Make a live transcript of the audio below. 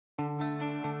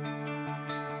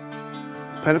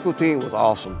Pinnacle team was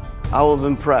awesome. I was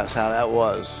impressed how that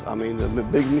was. I mean, the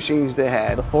big machines they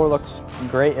had. The floor looks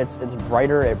great. It's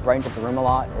brighter. It brightens up the room a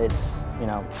lot. It's, you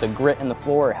know, the grit in the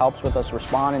floor, it helps with us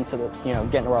responding to the, you know,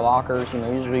 getting to our lockers. You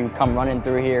know, usually we come running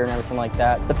through here and everything like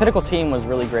that. The Pinnacle team was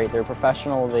really great. They were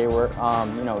professional. They were,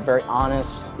 you know, very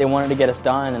honest. They wanted to get us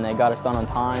done, and they got us done on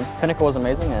time. Pinnacle was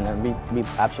amazing, and we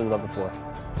absolutely love the floor.